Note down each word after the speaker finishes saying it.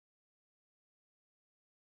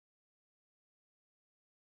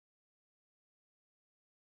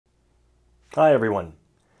Hi everyone,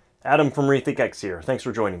 Adam from RethinkX here. Thanks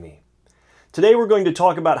for joining me. Today we're going to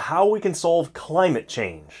talk about how we can solve climate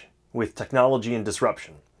change with technology and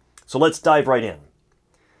disruption. So let's dive right in.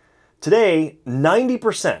 Today,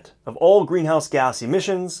 90% of all greenhouse gas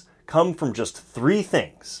emissions come from just three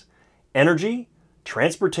things: energy,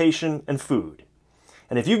 transportation, and food.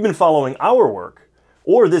 And if you've been following our work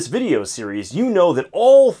or this video series, you know that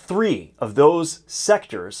all three of those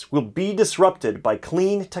sectors will be disrupted by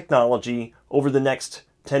clean technology over the next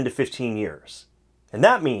 10 to 15 years. And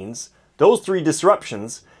that means those three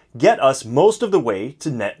disruptions get us most of the way to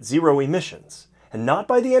net zero emissions. And not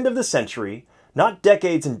by the end of the century, not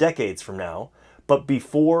decades and decades from now, but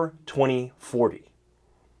before 2040.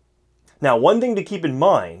 Now, one thing to keep in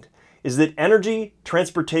mind is that energy,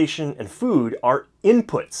 transportation, and food are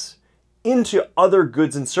inputs into other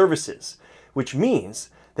goods and services, which means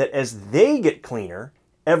that as they get cleaner,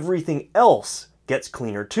 everything else gets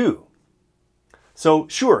cleaner too. So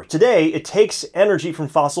sure, today it takes energy from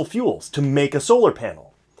fossil fuels to make a solar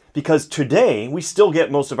panel, because today we still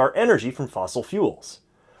get most of our energy from fossil fuels.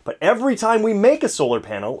 But every time we make a solar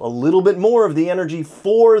panel, a little bit more of the energy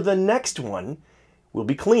for the next one will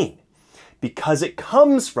be clean, because it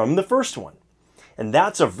comes from the first one. And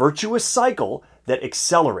that's a virtuous cycle that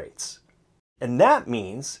accelerates. And that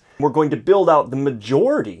means we're going to build out the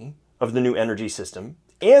majority of the new energy system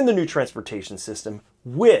and the new transportation system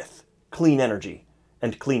with clean energy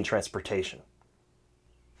and clean transportation.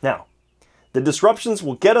 Now, the disruptions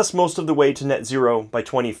will get us most of the way to net zero by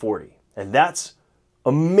 2040, and that's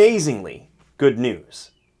amazingly good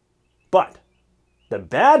news. But the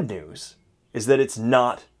bad news is that it's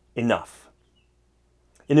not enough.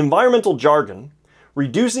 In environmental jargon,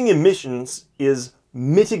 reducing emissions is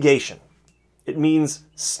mitigation. It means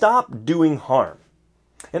stop doing harm.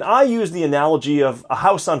 And I use the analogy of a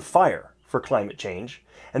house on fire for climate change,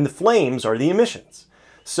 and the flames are the emissions.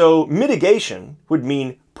 So mitigation would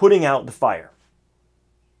mean putting out the fire.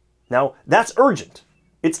 Now, that's urgent.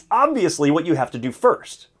 It's obviously what you have to do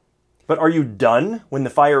first. But are you done when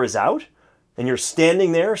the fire is out and you're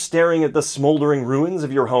standing there staring at the smoldering ruins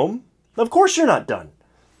of your home? Of course you're not done.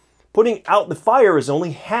 Putting out the fire is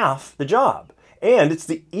only half the job, and it's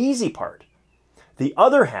the easy part. The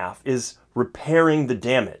other half is repairing the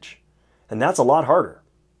damage, and that's a lot harder.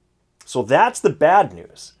 So that's the bad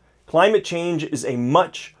news. Climate change is a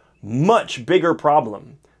much, much bigger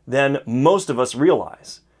problem than most of us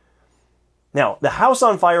realize. Now, the house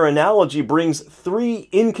on fire analogy brings three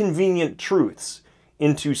inconvenient truths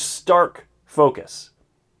into stark focus.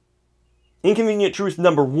 Inconvenient truth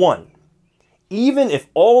number one: even if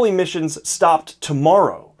all emissions stopped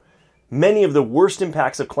tomorrow, many of the worst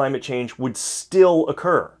impacts of climate change would still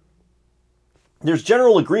occur. There's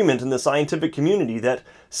general agreement in the scientific community that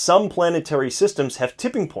some planetary systems have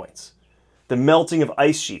tipping points. The melting of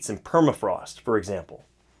ice sheets and permafrost, for example.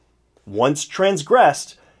 Once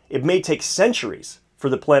transgressed, it may take centuries for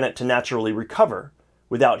the planet to naturally recover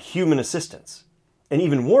without human assistance. And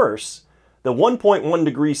even worse, the 1.1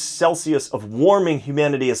 degrees Celsius of warming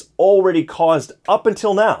humanity has already caused up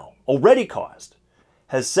until now,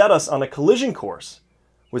 has set us on a collision course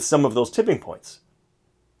with some of those tipping points.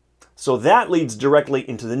 So that leads directly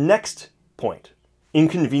into the next point,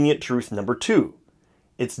 inconvenient truth number two.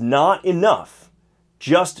 It's not enough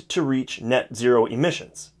just to reach net zero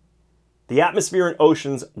emissions. The atmosphere and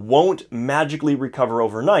oceans won't magically recover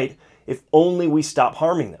overnight if only we stop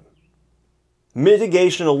harming them.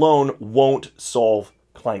 Mitigation alone won't solve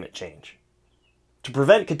climate change. To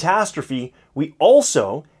prevent catastrophe, we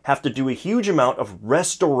also have to do a huge amount of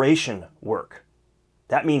restoration work.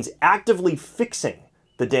 That means actively fixing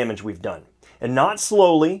the damage we've done, and not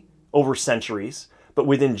slowly over centuries, but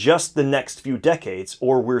within just the next few decades,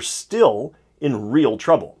 or we're still in real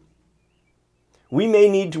trouble. We may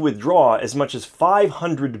need to withdraw as much as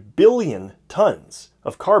 500 billion tons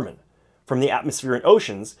of carbon from the atmosphere and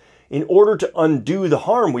oceans in order to undo the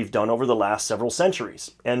harm we've done over the last several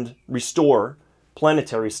centuries and restore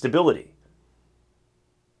planetary stability.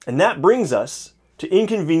 And that brings us to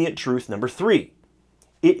inconvenient truth number three.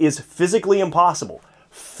 It is physically impossible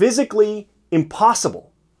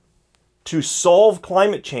to solve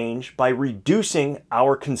climate change by reducing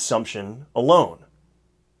our consumption alone.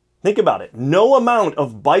 Think about it. No amount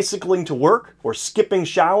of bicycling to work or skipping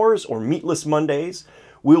showers or meatless Mondays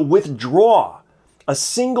will withdraw a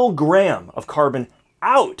single gram of carbon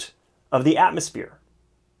out of the atmosphere.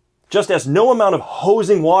 Just as no amount of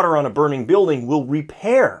hosing water on a burning building will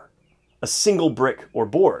repair a single brick or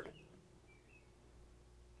board.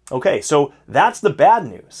 Okay, so that's the bad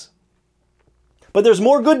news. But there's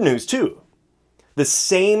more good news too. The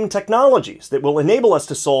same technologies that will enable us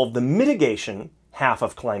to solve the mitigation half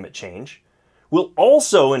of climate change will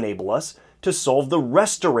also enable us to solve the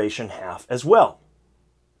restoration half as well.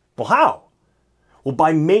 Well, how? Well,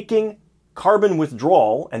 by making carbon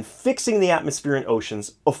withdrawal and fixing the atmosphere and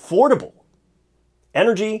oceans affordable.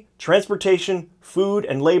 Energy, transportation, food,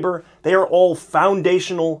 and labor, they are all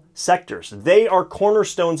foundational sectors. They are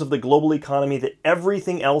cornerstones of the global economy that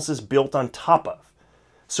everything else is built on top of.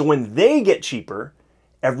 So when they get cheaper,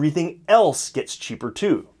 everything else gets cheaper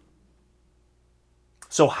too.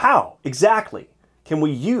 So how exactly can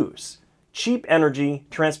we use cheap energy,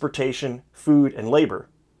 transportation, food, and labor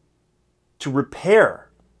to repair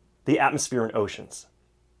the atmosphere and oceans?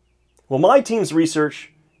 Well, my team's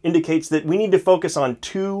research indicates that we need to focus on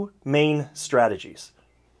two main strategies.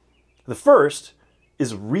 The first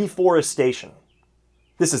is reforestation.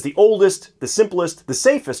 This is the oldest, the simplest, the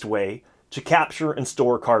safest way to capture and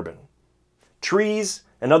store carbon. Trees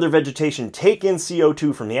and other vegetation take in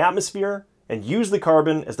CO2 from the atmosphere and use the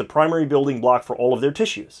carbon as the primary building block for all of their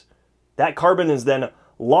tissues. That carbon is then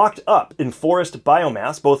locked up in forest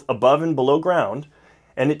biomass, both above and below ground,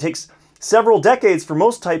 and it takes several decades for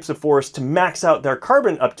most types of forests to max out their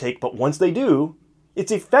carbon uptake, but once they do,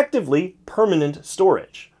 it's effectively permanent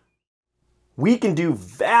storage. We can do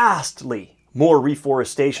vastly more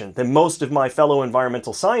reforestation than most of my fellow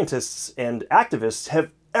environmental scientists and activists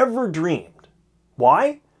have ever dreamed.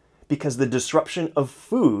 Why? Because the disruption of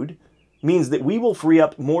food means that we will free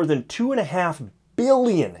up more than 2.5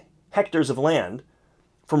 billion hectares of land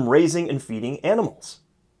from raising and feeding animals.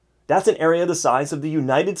 That's an area the size of the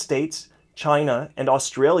United States, China, and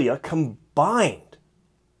Australia combined.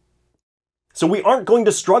 So we aren't going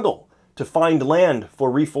to struggle to find land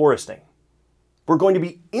for reforesting. We're going to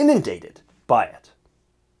be inundated by it.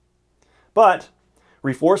 But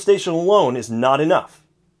reforestation alone is not enough.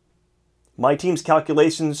 My team's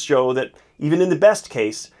calculations show that even in the best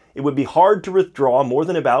case, it would be hard to withdraw more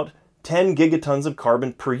than about 10 gigatons of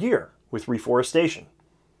carbon per year with reforestation.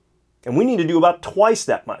 And we need to do about twice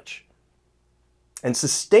that much and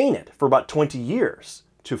sustain it for about 20 years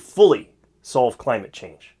to fully solve climate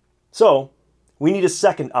change. So we need a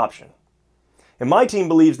second option. And my team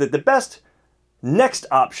believes that the best next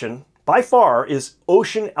option by far is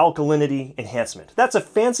ocean alkalinity enhancement. That's a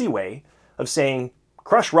fancy way of saying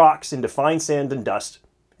crush rocks into fine sand and dust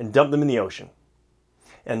and dump them in the ocean.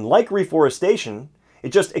 And like reforestation, it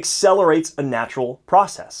just accelerates a natural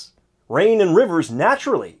process. Rain and rivers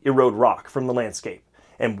naturally erode rock from the landscape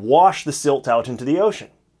and wash the silt out into the ocean.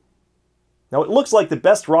 Now it looks like the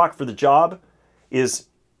best rock for the job is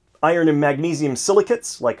iron and magnesium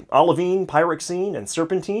silicates like olivine, pyroxene, and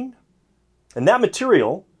serpentine. And that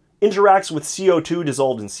material interacts with CO2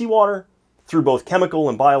 dissolved in seawater through both chemical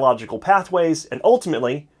and biological pathways, and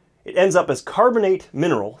ultimately it ends up as carbonate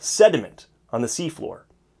mineral sediment on the seafloor.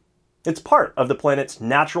 It's part of the planet's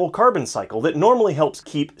natural carbon cycle that normally helps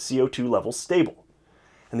keep CO2 levels stable.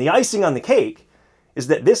 And the icing on the cake is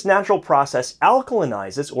that this natural process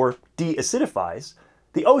alkalinizes or deacidifies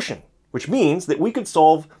the ocean, which means that we could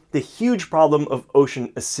solve the huge problem of ocean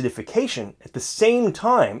acidification at the same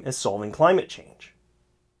time as solving climate change.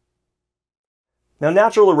 Now,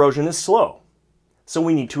 natural erosion is slow, so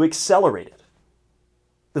we need to accelerate it.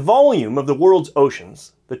 The volume of the world's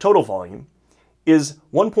oceans, the total volume, is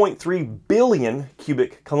 1.3 billion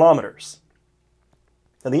cubic kilometers.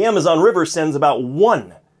 Now, the Amazon River sends about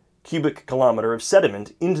 1 cubic kilometer of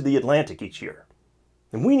sediment into the Atlantic each year.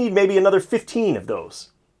 And we need maybe another 15 of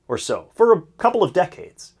those or so for a couple of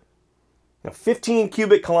decades. Now, 15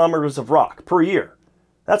 cubic kilometers of rock per year.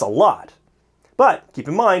 That's a lot. But keep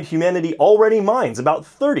in mind, humanity already mines about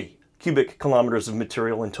 30 cubic kilometers of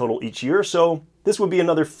material in total each year, so this would be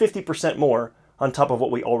another 50% more on top of what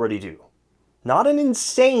we already do. Not an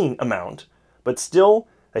insane amount, but still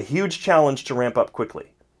a huge challenge to ramp up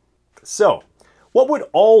quickly. So, what would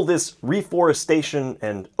all this reforestation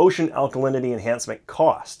and ocean alkalinity enhancement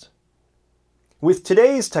cost? With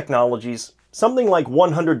today's technologies, something like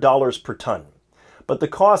 $100 per ton, but the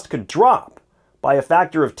cost could drop by a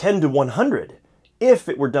factor of 10 to 100 if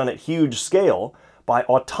it were done at huge scale by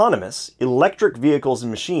autonomous electric vehicles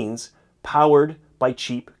and machines powered by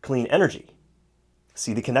cheap, clean energy.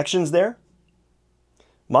 See the connections there?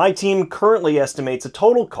 My team currently estimates a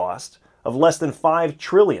total cost of less than 5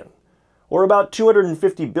 trillion, or about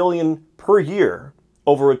 250 billion per year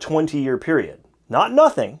over a 20-year period. Not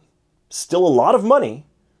nothing, still a lot of money,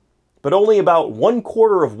 but only about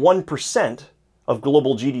 0.25% of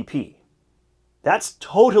global GDP. That's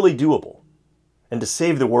totally doable. And to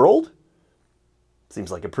save the world? Seems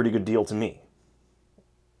like a pretty good deal to me.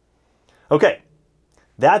 Okay,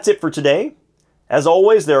 that's it for today. As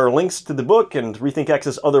always, there are links to the book and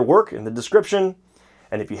RethinkX's other work in the description.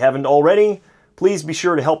 And if you haven't already, please be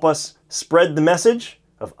sure to help us spread the message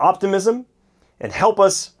of optimism and help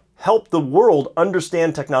us help the world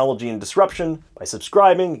understand technology and disruption by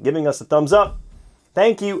subscribing, giving us a thumbs up.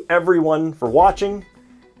 Thank you everyone for watching.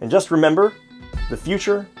 And just remember, the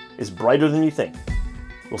future is brighter than you think.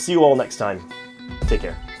 We'll see you all next time. Take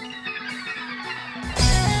care.